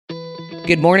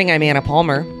Good morning, I'm Anna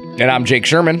Palmer. And I'm Jake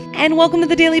Sherman. And welcome to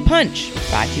the Daily Punch,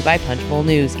 brought to you by Punchbowl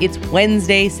News. It's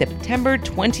Wednesday, September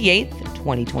 28th,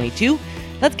 2022.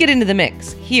 Let's get into the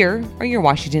mix. Here are your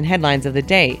Washington headlines of the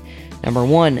day. Number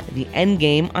 1, the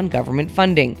endgame on government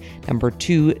funding. Number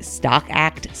 2, Stock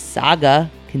Act saga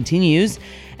continues.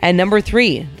 And number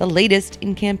 3, the latest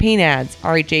in campaign ads. All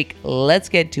right, Jake, let's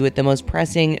get to it. The most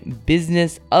pressing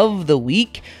business of the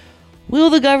week.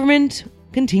 Will the government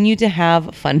continue to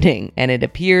have funding? And it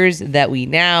appears that we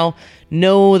now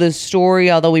know the story,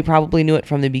 although we probably knew it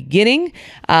from the beginning,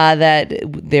 that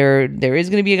there is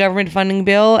going to be a government funding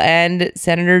bill, and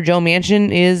Senator Joe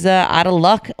Manchin is out of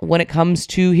luck when it comes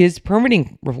to his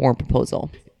permitting reform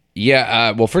proposal.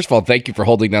 Yeah, well, first of all, thank you for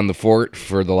holding down the fort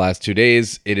for the last 2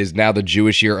 days. It is now the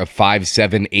Jewish year of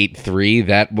 5783.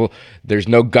 There's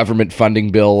no government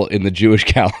funding bill in the Jewish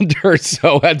calendar,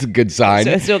 so that's a good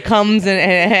sign. So it comes in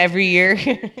every year.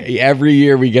 Every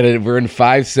year we get it. We're in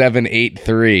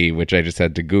 5783, which I just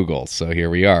had to Google. So here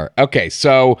we are. Okay,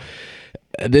 so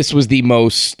this was the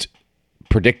most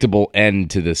predictable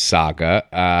end to this saga.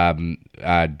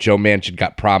 Joe Manchin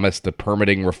got promised the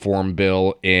permitting reform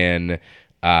bill in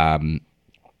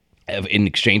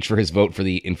exchange for his vote for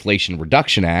the Inflation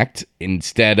Reduction Act.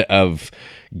 Instead of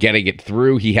getting it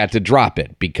through, he had to drop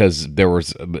it because there were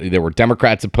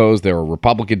Democrats opposed, there were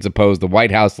Republicans opposed. The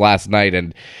White House last night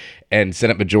and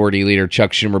Senate Majority Leader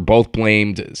Chuck Schumer both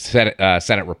blamed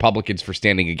Senate Republicans for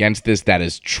standing against this. That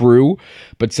is true,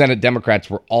 but Senate Democrats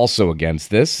were also against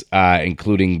this,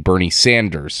 including Bernie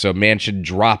Sanders. So Manchin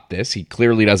dropped this. He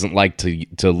clearly doesn't like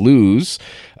to lose.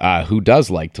 Who does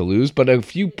like to lose? But a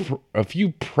few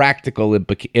practical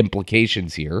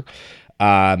implications here.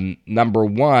 Number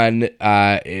one,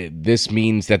 this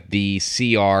means that the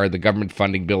CR, the government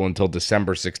funding bill until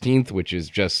December 16th, which is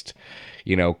just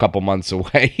a couple months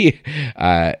away,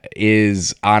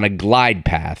 is on a glide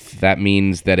path. That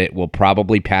means that it will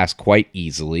probably pass quite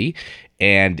easily,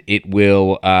 and it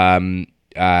will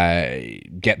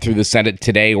get through the Senate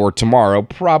today or tomorrow.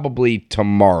 Probably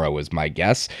tomorrow is my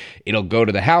guess. It'll go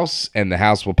to the House, and the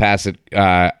House will pass it,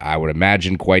 I would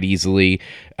imagine, quite easily.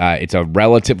 It's a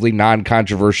relatively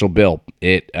non-controversial bill.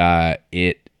 It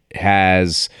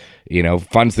has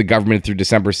funds the government through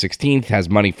December 16th, has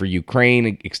money for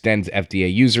Ukraine, extends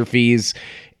FDA user fees,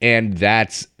 and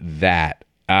that's that.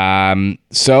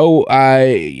 So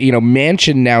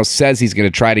Manchin now says he's going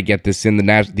to try to get this in the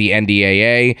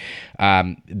NDAA.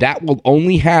 That will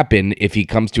only happen if he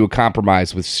comes to a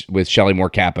compromise with Shelley Moore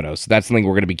Capito. So that's something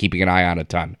we're going to be keeping an eye on a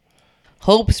ton.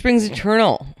 Hope springs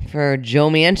eternal for Joe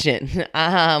Manchin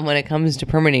when it comes to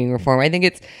permitting reform. I think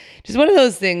it's just one of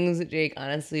those things, Jake,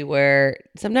 honestly, where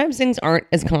sometimes things aren't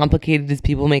as complicated as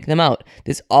people make them out.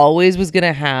 This always was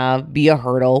going to be a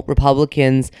hurdle.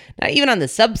 Republicans, not even on the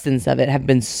substance of it, have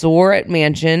been sore at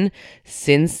Manchin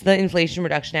since the Inflation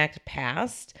Reduction Act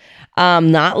passed.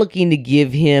 Not looking to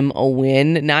give him a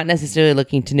win, not necessarily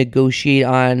looking to negotiate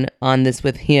on this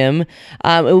with him.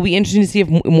 It will be interesting to see if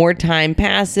more time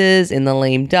passes in the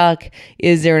lame duck.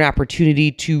 Is there an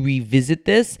opportunity to revisit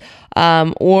this?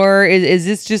 Or is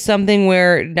this just something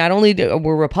where not only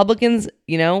were Republicans,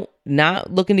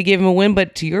 not looking to give him a win,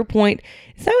 but to your point,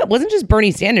 it wasn't just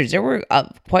Bernie Sanders. There were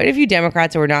quite a few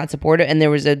Democrats who were not supportive, and there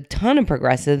was a ton of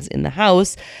progressives in the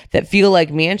House that feel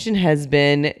like Manchin has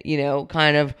been,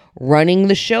 kind of running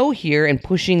the show here and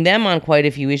pushing them on quite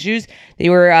a few issues. They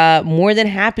were more than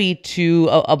happy to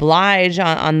oblige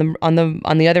on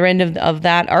the other end of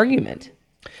that argument.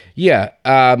 Yeah,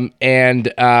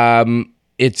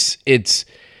 it's.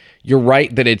 You're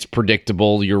right that it's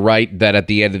predictable. You're right that at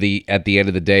the end of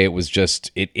the day, it was just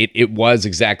it was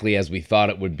exactly as we thought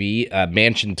it would be.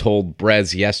 Manchin told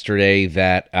Brez yesterday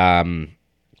that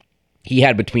he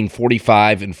had between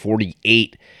 45 and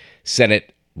 48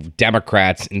 Senate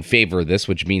Democrats in favor of this,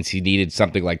 which means he needed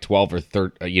something like 12 to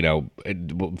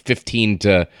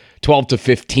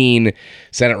 15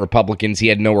 Senate Republicans. He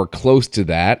had nowhere close to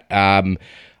that.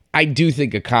 I do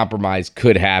think a compromise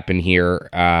could happen here.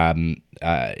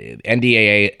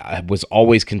 NDAA was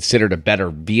always considered a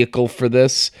better vehicle for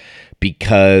this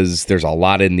because there's a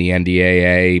lot in the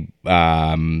NDAA,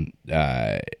 I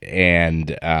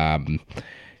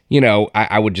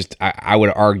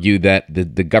would argue that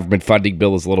the government funding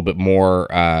bill is a little bit more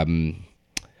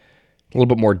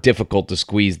difficult to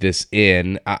squeeze this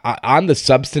in. On the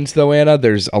substance, though, Anna,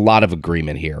 there's a lot of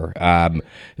agreement here.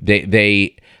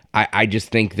 I just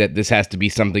think that this has to be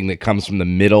something that comes from the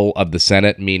middle of the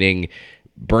Senate, meaning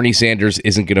Bernie Sanders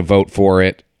isn't going to vote for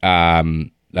it.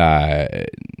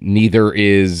 neither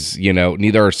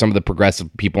are some of the progressive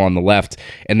people on the left,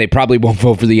 and they probably won't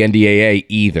vote for the NDAA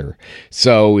either.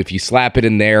 So if you slap it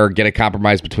in there, get a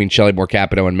compromise between Shelley Moore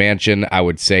Capito and Manchin, I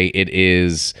would say it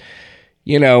is.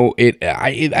 At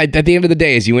the end of the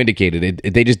day, as you indicated,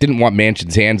 they just didn't want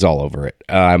Manchin's hands all over it.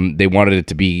 They wanted it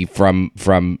to be from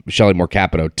Shelley Moore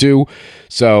Capito too.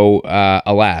 So,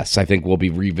 alas, I think we'll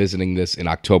be revisiting this in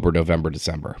October, November,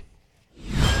 December.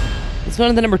 It's one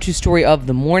of the number 2 story of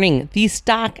the morning, the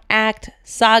Stock Act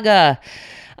saga.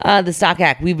 The Stock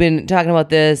Act, we've been talking about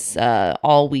this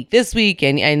all week this week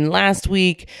and last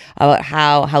week about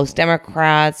how House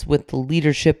Democrats, with the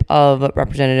leadership of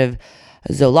Representative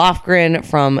Zoe Lofgren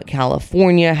from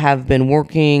California, have been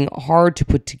working hard to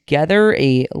put together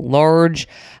a large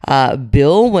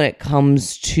bill when it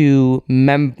comes to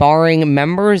barring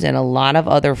members and a lot of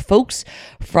other folks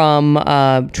from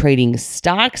trading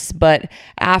stocks. But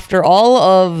after all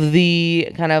of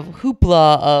the kind of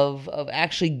hoopla of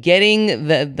actually getting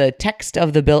the text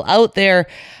of the bill out there,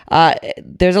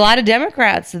 there's a lot of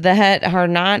Democrats that are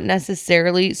not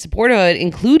necessarily supportive of it,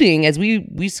 including, as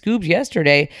we scooped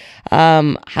yesterday,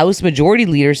 House Majority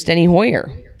Leader Steny Hoyer.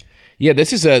 Yeah,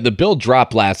 this is the bill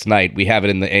dropped last night. We have it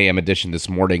in the AM edition this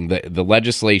morning. The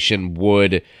legislation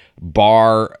would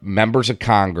bar members of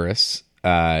Congress,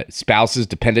 spouses,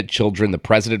 dependent children, the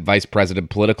president, vice president,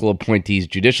 political appointees,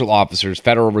 judicial officers,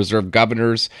 Federal Reserve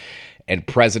governors, and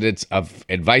vice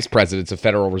presidents of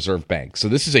Federal Reserve banks. So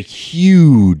this is a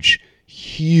huge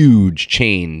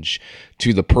change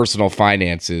to the personal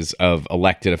finances of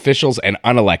elected officials and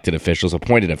unelected officials,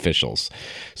 appointed officials.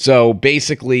 So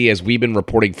basically, as we've been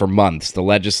reporting for months, the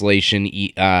legislation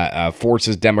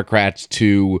forces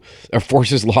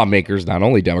lawmakers, not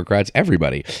only Democrats,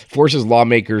 everybody, forces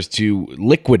lawmakers to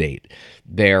liquidate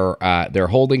their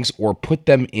holdings or put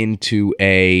them into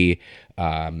a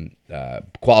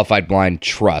qualified blind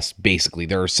trust. Basically,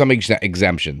 there are some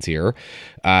exemptions here.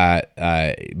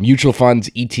 Mutual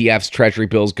funds, ETFs, treasury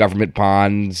bills, government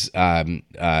bonds,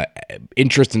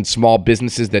 interest in small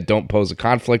businesses that don't pose a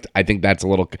conflict. I think that's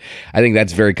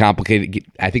very complicated.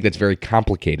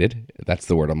 That's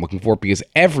the word I'm looking for, because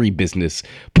every business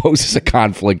poses a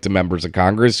conflict to members of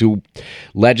Congress who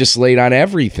legislate on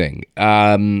everything.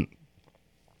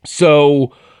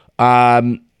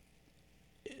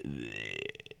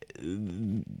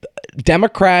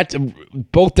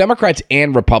 Both Democrats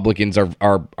and Republicans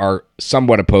are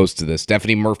somewhat opposed to this.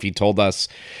 Stephanie Murphy told us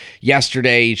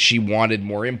yesterday she wanted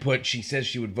more input. She says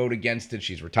she would vote against it.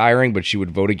 She's retiring, but she would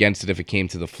vote against it if it came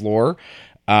to the floor.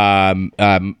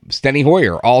 Steny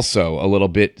Hoyer also a little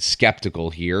bit skeptical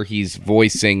here. He's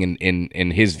voicing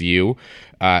in his view,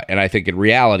 and I think in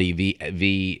reality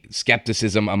the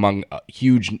skepticism among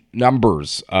huge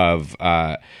numbers of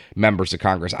members of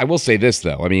Congress. I will say this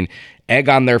though, I mean, egg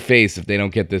on their face if they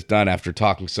don't get this done after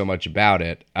talking so much about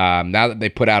it. Now that they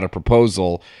put out a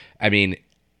proposal, I mean,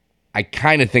 I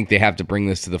kind of think they have to bring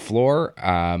this to the floor.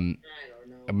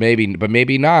 Maybe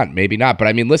not. But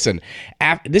I mean, listen,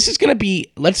 this is going to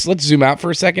be, let's zoom out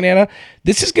for a second, Anna.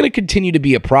 This is going to continue to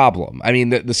be a problem. I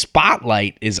mean, the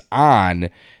spotlight is on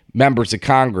members of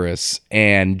Congress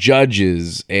and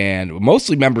judges and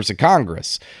mostly members of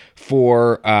Congress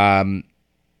for, on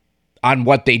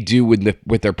what they do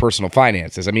with their personal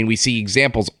finances. I mean, we see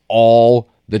examples all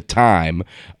the time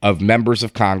of members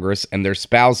of Congress and their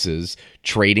spouses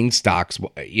trading stocks,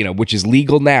 which is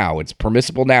legal now. It's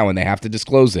permissible now, and they have to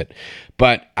disclose it.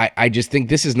 But I just think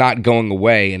this is not going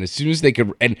away. And as soon as they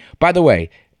could, and by the way,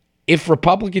 if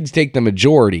Republicans take the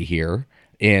majority here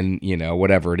in,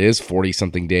 whatever it is,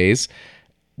 40-something days,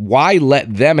 why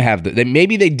let them have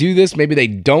maybe they do this, maybe they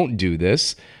don't do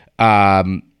this,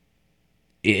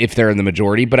 if they're in the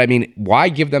majority. But I mean, why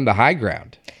give them the high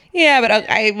ground? Yeah,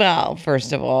 but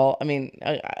first of all, I mean,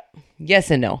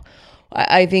 yes and no.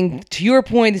 I think to your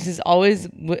point, this is always,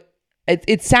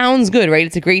 it sounds good, right?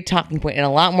 It's a great talking point, and a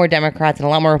lot more Democrats and a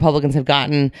lot more Republicans have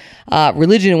gotten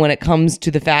religion when it comes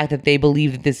to the fact that they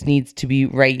believe that this needs to be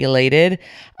regulated.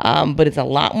 But it's a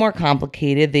lot more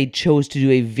complicated. They chose to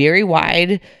do a very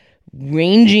wide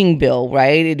ranging bill,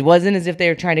 right? It wasn't as if they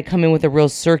were trying to come in with a real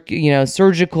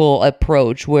surgical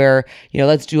approach where,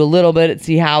 let's do a little bit and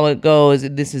see how it goes.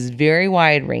 This is very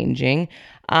wide ranging.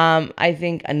 I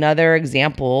think another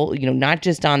example, not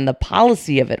just on the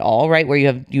policy of it all, right, where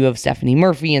you have Stephanie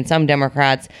Murphy and some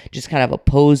Democrats just kind of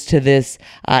opposed to this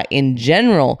in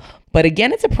general, But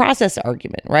again, it's a process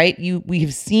argument, right? We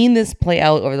have seen this play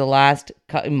out over the last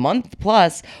month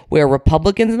plus, where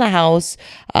Republicans in the House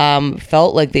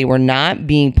felt like they were not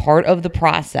being part of the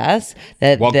process.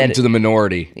 Welcome to the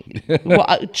minority.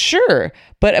 Well, sure,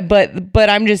 but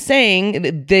I'm just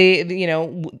saying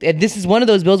this is one of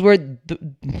those bills where the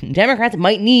Democrats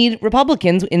might need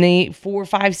Republicans in a 4 or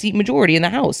 5 seat majority in the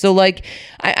House. So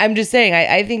I'm just saying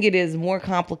I think it is more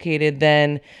complicated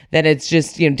than that. It's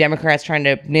just Democrats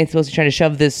Nancy Pelosi trying to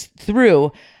shove this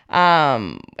through.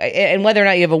 And whether or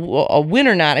not you have a win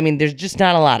or not, I mean, there's just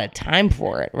not a lot of time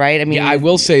for it, right? I mean, yeah, I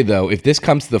will say though, if this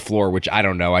comes to the floor, which I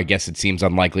don't know, I guess it seems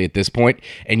unlikely at this point,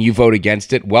 and you vote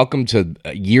against it, welcome to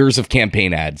years of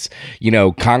campaign ads.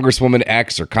 Congresswoman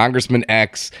X or Congressman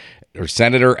X or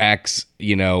Senator X,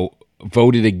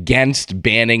 voted against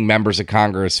banning members of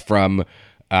Congress from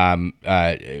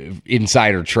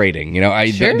insider trading.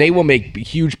 Sure. They will make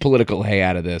huge political hay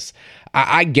out of this.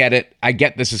 I get it. I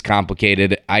get this is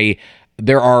complicated.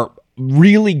 There are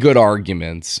really good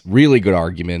arguments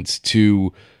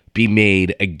to be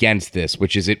made against this,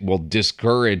 which is it will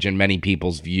discourage, in many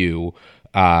people's view,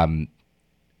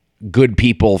 good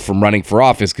people from running for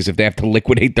office, because if they have to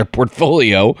liquidate their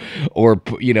portfolio, or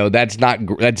that's not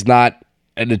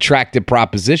an attractive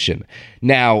proposition.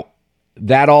 Now,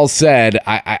 that all said,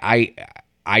 I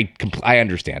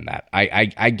understand that.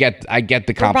 I get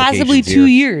the complications. For possibly 2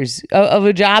 years of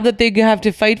a job that they have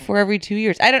to fight for every 2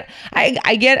 years. I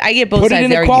get both sides of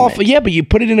the argument. Yeah, but you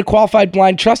put it in a qualified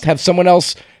blind trust, have someone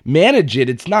else manage it.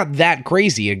 It's not that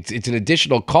crazy. It's an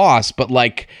additional cost, but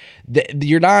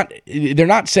they're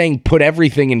not saying put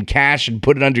everything in cash and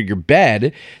put it under your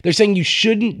bed. They're saying you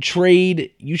shouldn't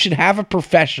trade. You should have a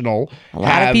professional. A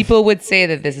lot of people would say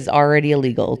that this is already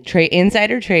illegal.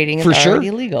 Insider trading is already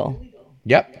illegal.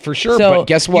 Yep, for sure. So but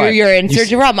guess what? You're in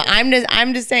search of a problem.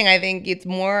 I'm just saying. I think it's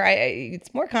more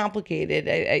complicated.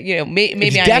 Maybe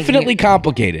it's I'm definitely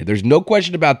complicated. There's no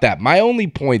question about that. My only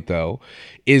point, though,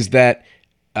 is that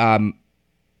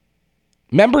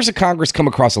members of Congress come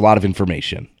across a lot of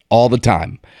information all the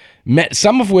time.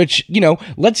 Some of which,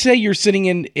 let's say you're sitting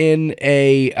in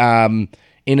a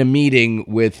meeting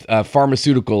with a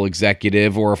pharmaceutical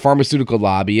executive or a pharmaceutical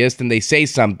lobbyist, and they say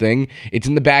something, it's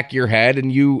in the back of your head,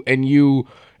 and you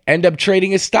end up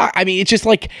trading a stock. I mean, it's just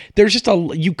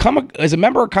as a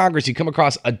member of Congress, you come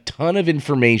across a ton of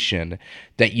information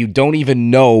that you don't even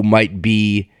know might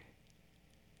be,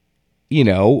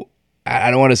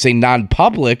 I don't want to say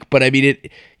non-public, but I mean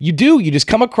you just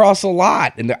come across a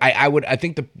lot. And I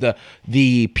think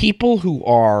the people who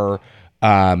are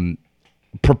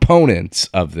proponents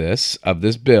of this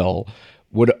bill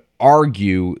would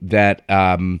argue that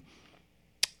the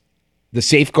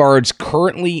safeguards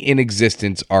currently in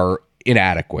existence are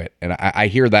inadequate. And I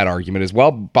hear that argument as well,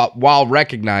 but while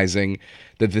recognizing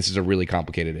that this is a really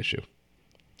complicated issue.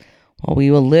 Well,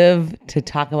 we will live to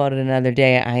talk about it another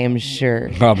day, I am sure.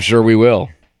 I'm sure we will.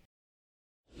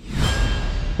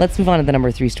 Let's move on to the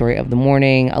number 3 story of the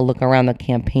morning. A look around the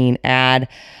campaign ad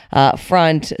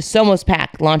front. Somos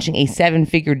PAC launching a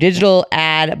 7-figure digital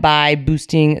ad by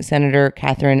boosting Senator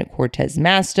Catherine Cortez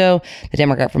Masto, the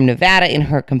Democrat from Nevada, in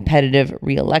her competitive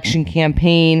re-election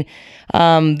campaign.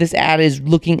 This ad is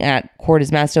looking at Cortez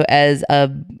Masto as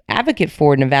an advocate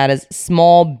for Nevada's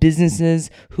small businesses,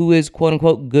 who is quote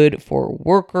unquote good for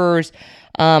workers.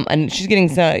 And she's getting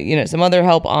some other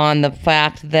help on the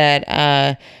fact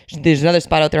that there's another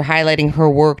spot out there highlighting her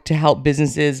work to help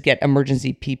businesses get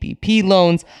emergency PPP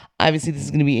loans. Obviously, this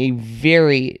is going to be a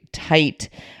very tight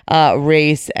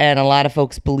race, and a lot of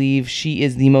folks believe she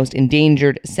is the most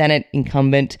endangered Senate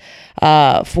incumbent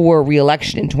for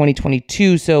re-election in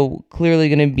 2022. So clearly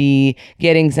going to be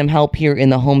getting some help here in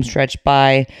the home stretch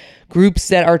by groups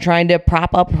that are trying to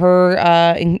prop up her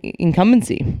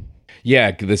incumbency.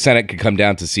 Yeah, the Senate could come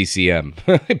down to CCM.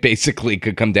 Basically,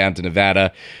 could come down to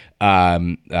Nevada.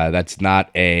 That's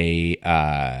not an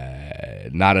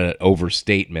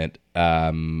overstatement.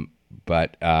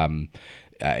 But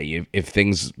if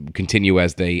things continue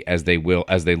as they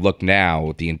look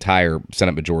now, the entire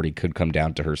Senate majority could come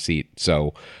down to her seat.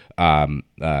 So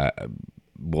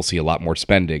we'll see a lot more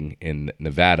spending in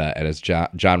Nevada. And as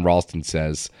John Ralston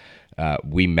says,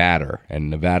 we matter, and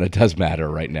Nevada does matter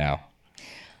right now.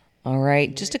 All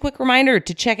right. Just a quick reminder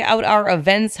to check out our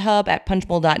events hub at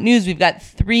punchbowl.news. We've got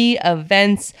 3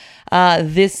 events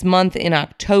this month in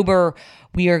October.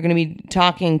 We are going to be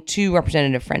talking to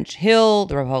Representative French Hill,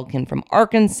 the Republican from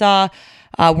Arkansas.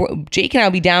 Jake and I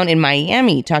will be down in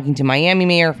Miami talking to Miami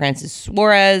Mayor Francis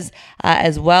Suarez,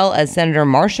 as well as Senator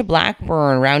Marsha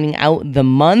Blackburn, rounding out the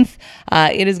month.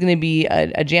 It is going to be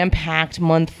a jam-packed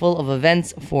month full of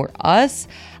events for us.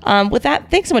 With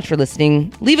that, thanks so much for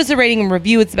listening. Leave us a rating and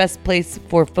review. It's the best place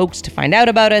for folks to find out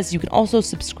about us. You can also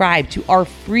subscribe to our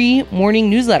free morning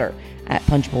newsletter at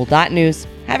punchbowl.news.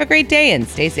 Have a great day and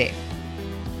stay safe.